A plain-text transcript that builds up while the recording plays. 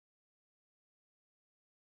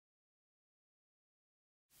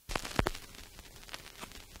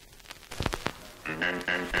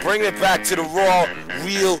Bringing it back to the raw,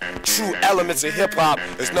 real, true elements of hip-hop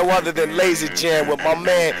is no other than Laser Jam with my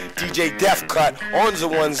man DJ Def Cut on the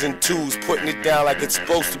ones and twos, putting it down like it's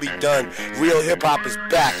supposed to be done. Real hip-hop is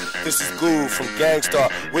back. This is Guru from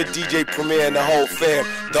Gangstar with DJ Premier and the whole fam.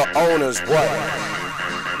 The owners, what?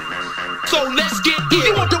 So let's get in.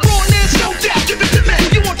 You want the rawness? No doubt. Give it to me.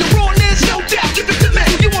 You want the rawness? No doubt. Give it to me.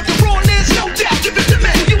 You want the rawness? No doubt. Give it to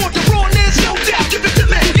me. You want the rawness? No doubt. Give it to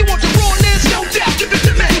me. You want the rawness? No doubt. Give it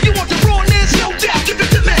to me. You want the rawness? No doubt. Give it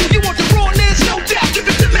to me. You want the rawness? No doubt. Give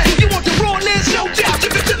it to me. You want the rawness? No doubt.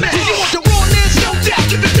 Give it to me. You want the rawness? No doubt. Give it to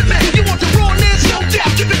me. You want the rawness? No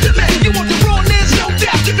doubt. Give it to me. You want the rawness? No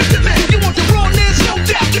doubt. Give it to me. You want the rawness? No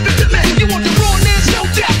doubt. Give it to me. You want the rawness? No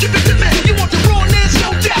doubt. Give it to me. You want the rawness? No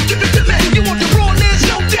doubt. Give it to me. You want the rawness?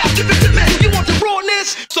 No doubt. Give it to me. You want the rawness?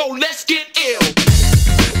 So let's get ill.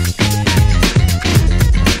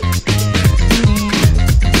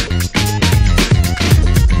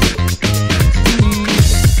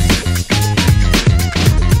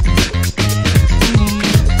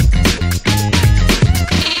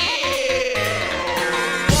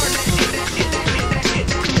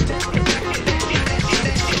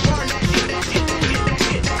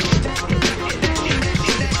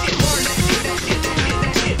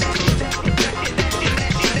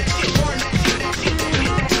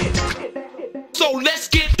 So let's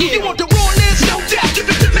get in. You want the rawness? No doubt. Give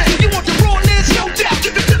it to me. You want the rawness? No doubt.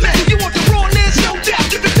 Give it to me. You want the rawness? No doubt.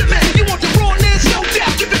 Give it to me. You want the rawness? No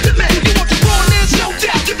doubt. Give it to me. You want the rawness? No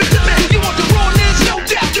doubt. Give it to me. You want the rawness? No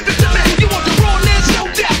doubt. Give it to me. You want the rawness? No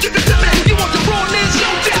doubt. Give it to me. You want the rawness?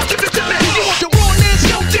 No doubt. Give it to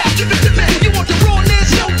me. You want the rawness?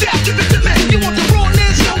 No doubt. Give it to me. You want the rawness? No doubt. Give it to me. You want the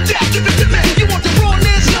rawness? No doubt. Give it to me. You want the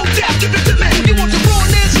rawness? No doubt. Give it to me. You want the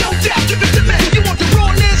rawness? No doubt. Give it to me. You want the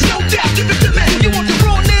rawness? No doubt. Give it to me. You want the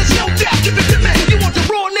rawness? No doubt. Give it to me. You want the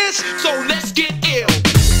rawness? So let's get ill.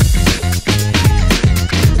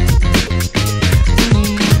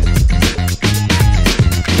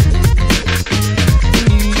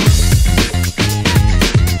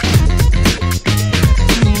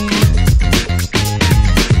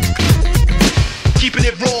 Keeping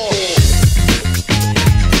it raw.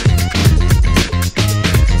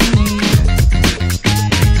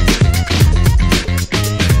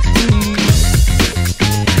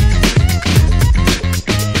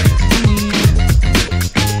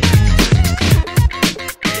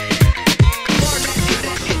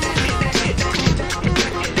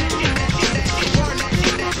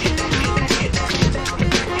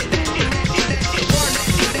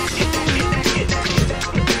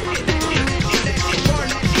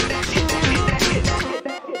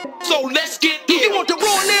 So let's get in. You want the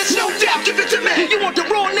rawness? No doubt. Give it to me. You want the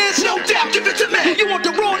rawness? No doubt. Give it to me. You want the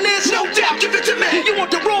rawness? No doubt. Give it to me. You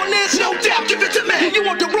want the rawness? No doubt. Give it to me. You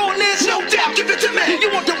want the rawness? No doubt. Give it to me. You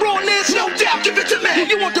want the rawness? No doubt. Give it to me.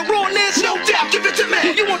 You want the rawness? No doubt. Give it to me.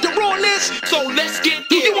 You want the rawness? So let's get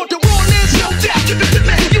in. You want the rawness? No doubt. Give it to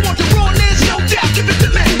me. You want the rawness? No doubt. Give it to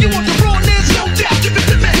me. You want the rawness? No doubt. Give it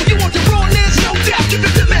to me. You want the rawness? No doubt. Give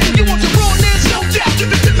it to me. You want the rawness? No doubt.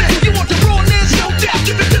 Give it to me. You want the rawness? No doubt.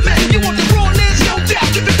 Give it to me. You want the rawness? No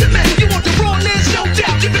doubt. Give it to me. You want the rawness? No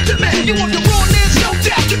doubt. Give it to me. You want the rawness? No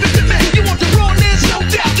doubt. Give it to me. You want the rawness? No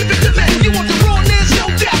doubt. Give it to me. You want the rawness?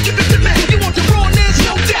 No doubt. Give it to me. You want the rawness?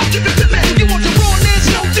 No doubt. Give it to me. You want the rawness?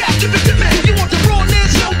 No doubt. Give it to me. You want the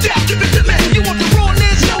rawness? No doubt. Give it to me. You want the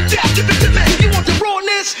rawness? No doubt. Give it to me. You want the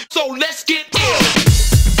rawness? So let's get ill.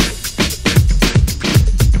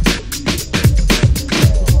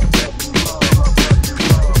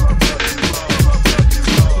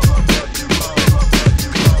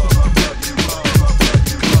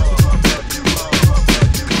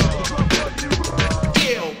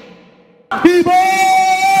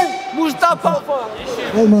 BBoy Mustafa.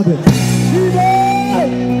 Olmadı. BBoy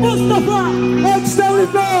Mustafa.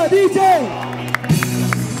 Alkışlarınızla DJ.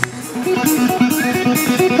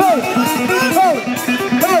 Hey, hey,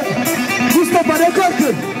 hey. Mustafa rekor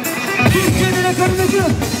kır. Türkiye'nin rekorunu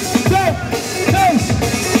kır.